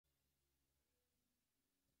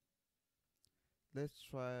Let's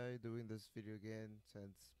try doing this video again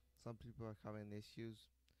since some people are having issues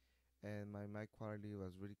and my mic quality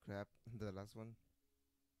was really crap in the last one.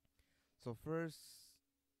 So first,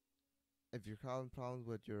 if you're having problems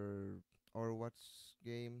with your Overwatch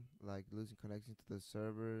game, like losing connection to the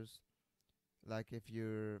servers, like if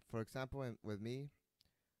you're, for example, with me,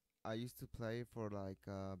 I used to play for like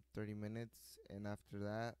 30 minutes, and after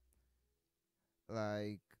that,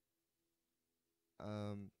 like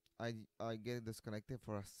um, I get disconnected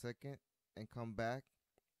for a second and come back.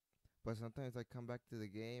 But sometimes I come back to the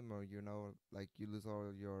game, or like you lose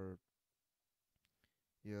all your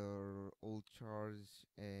old charge,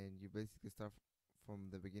 and you basically start from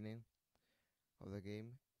the beginning of the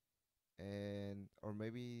game, and or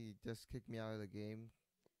maybe just kick me out of the game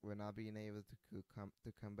when not being able to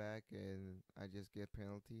come back, and I just get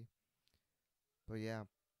penalty. But yeah,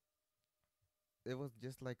 it was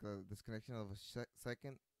just like a disconnection of a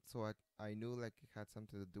second, so I knew like it had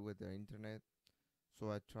something to do with the internet. So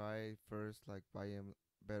I tried first like buying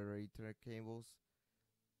better Ethernet cables,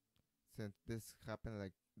 since this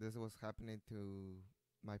was happening to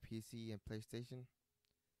my PC and PlayStation,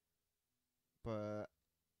 but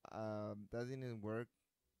that didn't work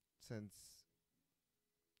since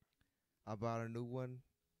I bought a new one,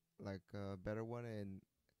 like a better one, and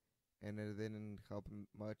it didn't help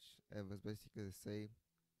much. It was basically the same,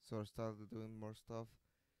 so I started doing more stuff.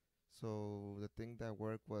 So the thing that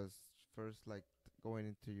worked was first like going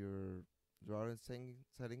into your router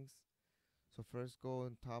settings. So first go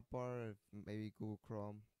in top bar, maybe Google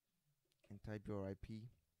Chrome, and type your IP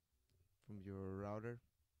from your router.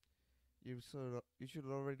 You should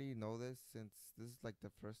already know this, since this is like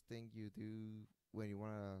the first thing you do when you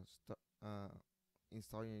wanna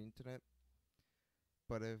install your internet.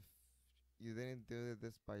 But if you didn't do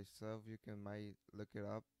this by yourself, you can might look it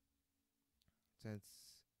up, since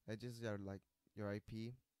it's just your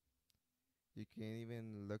IP. You can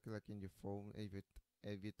even look like in your phone,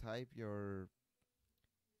 if you type your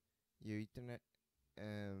internet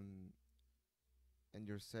um and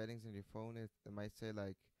your settings in your phone, it might say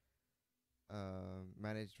like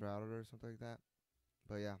managed router or something like that.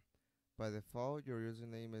 But yeah, by default, your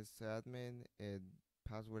username is admin and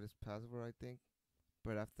password is password, I think.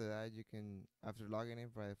 But after that, after logging in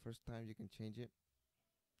for the first time, you can change it.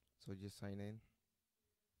 So just sign in.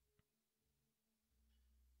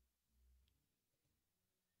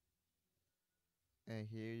 And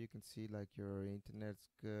here you can see like your internet's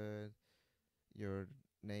good, your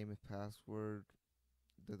name and password,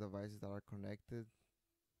 the devices that are connected.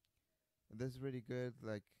 This is really good,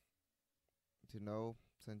 like to know,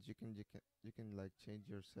 since you can like change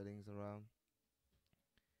your settings around.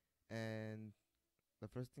 And the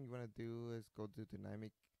first thing you want to do is go to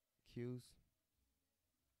dynamic queues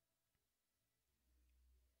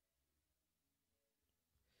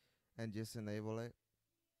and just enable it.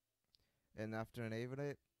 And after enable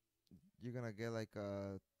it, you're gonna get like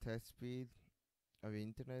a test speed of your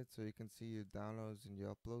internet, so you can see your downloads and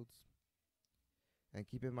your uploads. And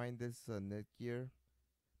keep in mind this Netgear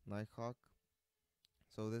Nighthawk,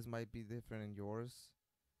 so this might be different in yours,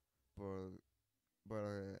 but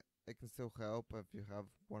it can still help if you have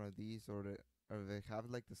one of these, or they have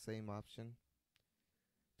like the same option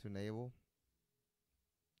to enable.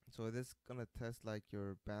 So this is gonna test like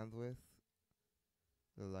your bandwidth,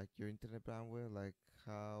 like your internet bandwidth, like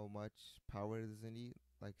how much power does it need,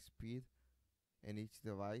 like speed in each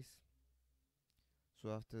device.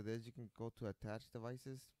 So after this, you can go to attach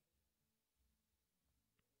devices,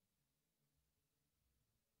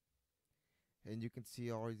 and you can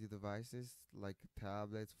see all the devices like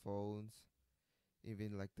tablets, phones,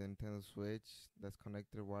 even like the Nintendo Switch that's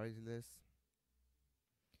connected wireless.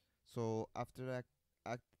 So after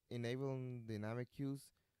enabling dynamic queues,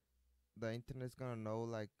 the internet's gonna know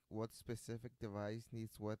like what specific device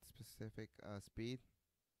needs what specific speed.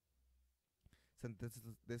 Since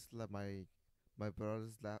this is like my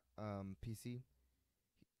brother's PC,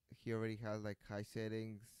 he already has like high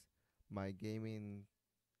settings. My gaming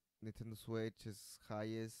Nintendo Switch is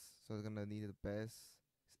highest, so it's gonna need the best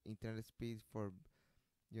internet speed for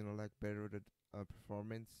like better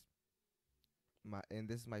performance. And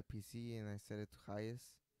this is my PC, and I set it to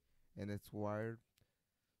highest, and it's wired.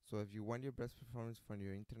 So if you want your best performance from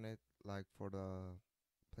your internet, like for the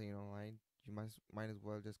playing online, you might as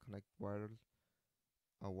well just connect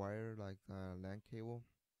a wire like a LAN cable.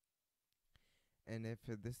 And if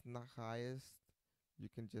this is not highest, you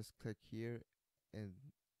can just click here and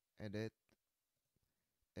edit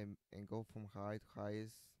and go from high to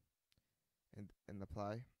highest and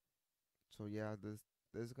apply. So yeah, this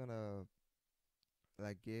is gonna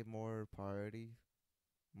like give more priority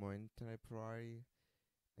more internet priority,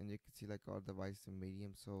 and you can see like all devices in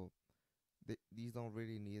medium. So these don't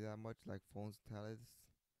really need that much, like phones, tablets.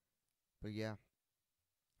 But yeah,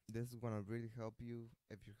 this is gonna really help you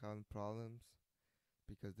if you're having problems,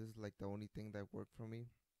 because this is like the only thing that worked for me.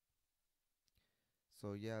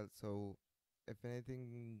 So yeah, so if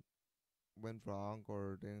anything went wrong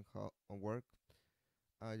or didn't work,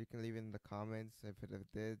 you can leave in the comments if it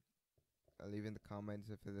did. Leave in the comments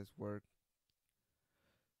if it does work,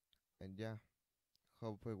 and yeah,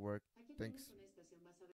 hope it worked. Aquí Thanks. tienes una estación basada